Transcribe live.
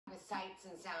sights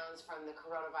and sounds from the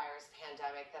coronavirus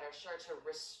pandemic that are sure to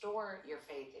restore your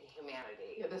faith in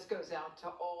humanity. Yeah, this goes out to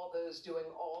all those doing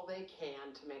all they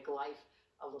can to make life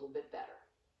a little bit better.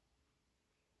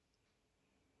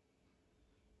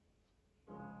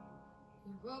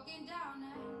 You're broken down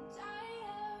and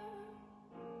tired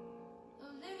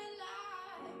of living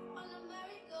life on a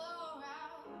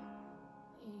merry-go-round,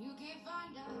 and you can't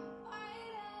find a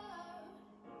fighter,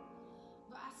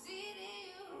 but I see it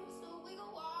in you, so we can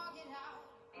walk it out.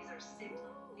 These are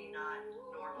simply not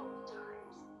normal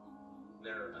times.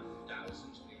 There are 1,000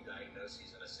 new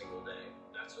diagnoses in a single day.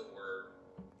 That's what we're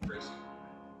facing.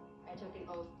 I took an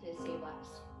oath to save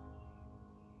lives.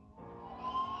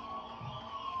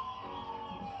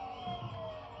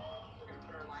 We're going to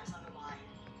put our lives on the line.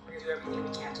 We're going to do everything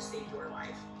we can to save your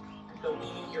life. And so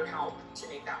we need your help to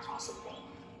make that possible.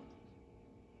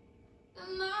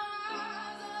 And I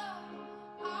rise up,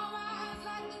 I rise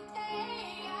like the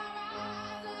day. I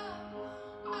rise up,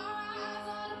 I rise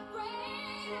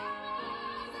unafraid. I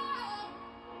rise up,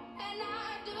 and I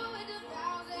do it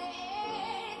 1,000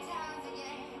 times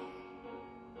again.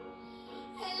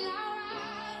 And I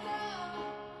rise up,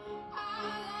 I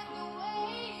like the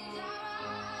waves. I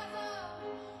rise up,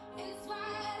 in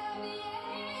spite of the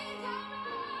age. I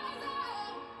rise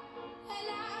up, and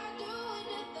I do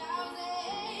it 1,000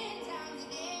 times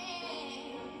again.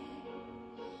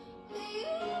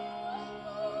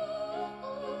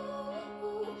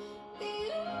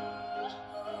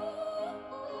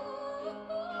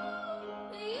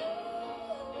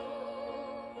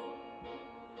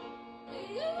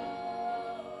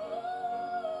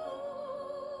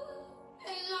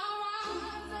 And I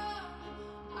rise up,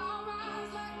 I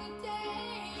rise like the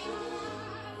day. I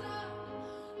rise up,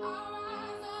 I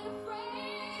rise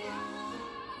unafraid. I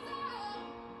rise up,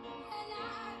 and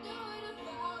I do it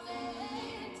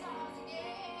 1,000 times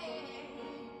again.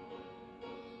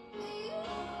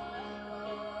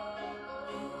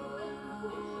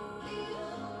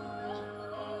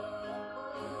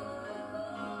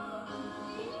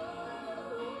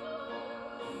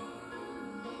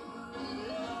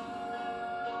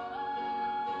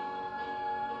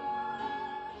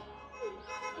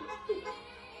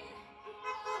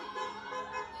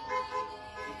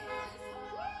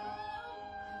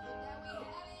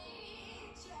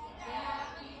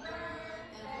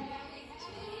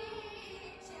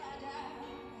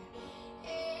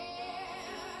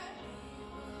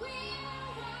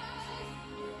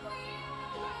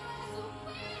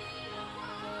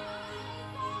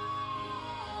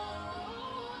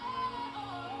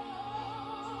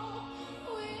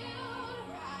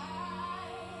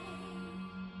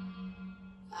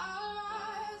 I'll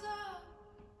rise up,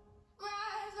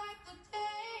 rise like the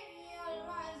day. I'll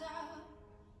rise up,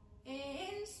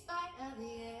 in spite of the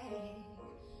age.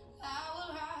 I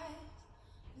will rise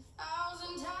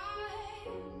 1,000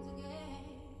 times again.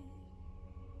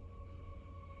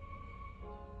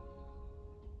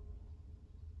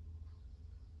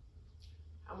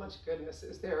 How much goodness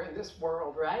is there in this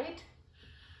world, right?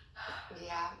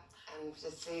 Yeah, and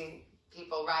to see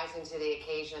people rising to the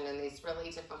occasion in these really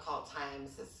difficult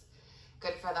times is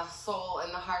good for the soul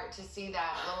and the heart to see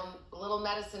that little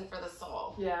medicine for the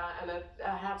soul. Yeah, and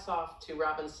a hats off to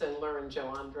Robin Sindler and Joe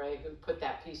Andre, who put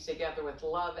that piece together with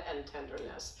love and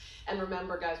tenderness. And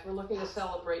remember, guys, we're looking to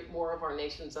celebrate more of our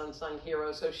nation's unsung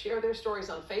heroes. So share their stories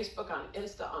on Facebook, on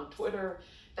Insta, on Twitter.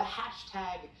 The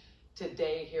hashtag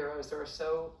Today Heroes. There are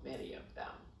so many of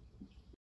them.